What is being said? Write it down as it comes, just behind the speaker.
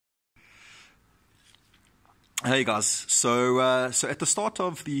Hey guys, so at the start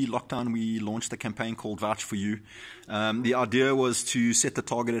of the lockdown, we launched a campaign called Vouch for You. The idea was to set the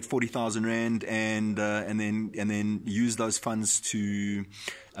target at 40,000 rand, and then use those funds to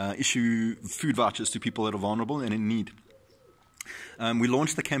issue food vouchers to people that are vulnerable and in need. We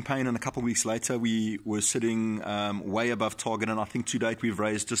launched the campaign, and a couple of weeks later, we were sitting way above target. And I think to date we've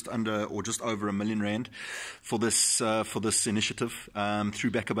raised just under or just over R1 million for this initiative through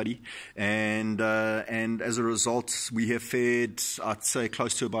BackaBuddy. And as a result, we have fed, I'd say,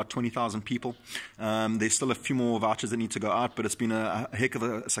 close to about 20,000 people. There's still a few more vouchers that need to go out, but it's been a heck of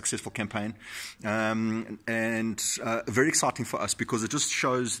a successful campaign, and very exciting for us because it just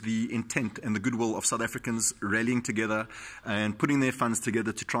shows the intent and the goodwill of South Africans rallying together and putting their funds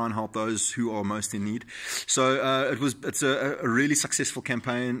together to try and help those who are most in need. So it's a really successful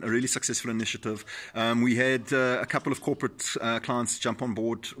campaign, a really successful initiative. We had a couple of corporate clients jump on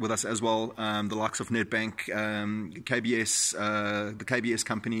board with us as well, the likes of Nedbank, KBS, the KBS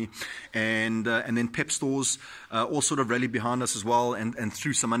company, and then Pep stores all sort of rallied behind us as well, and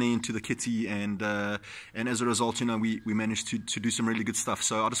threw some money into the kitty, and as a result, we managed to do some really good stuff.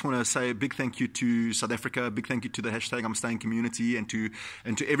 So I just want to say a big thank you to South Africa, a big thank you to the hashtag I'm Staying community, and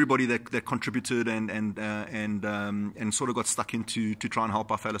to everybody that contributed and sort of got stuck into to try and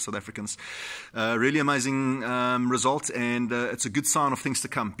help our fellow South Africans. Really amazing result, and it's a good sign of things to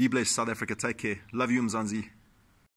come. Be blessed, South Africa. Take care. Love you, Mzansi.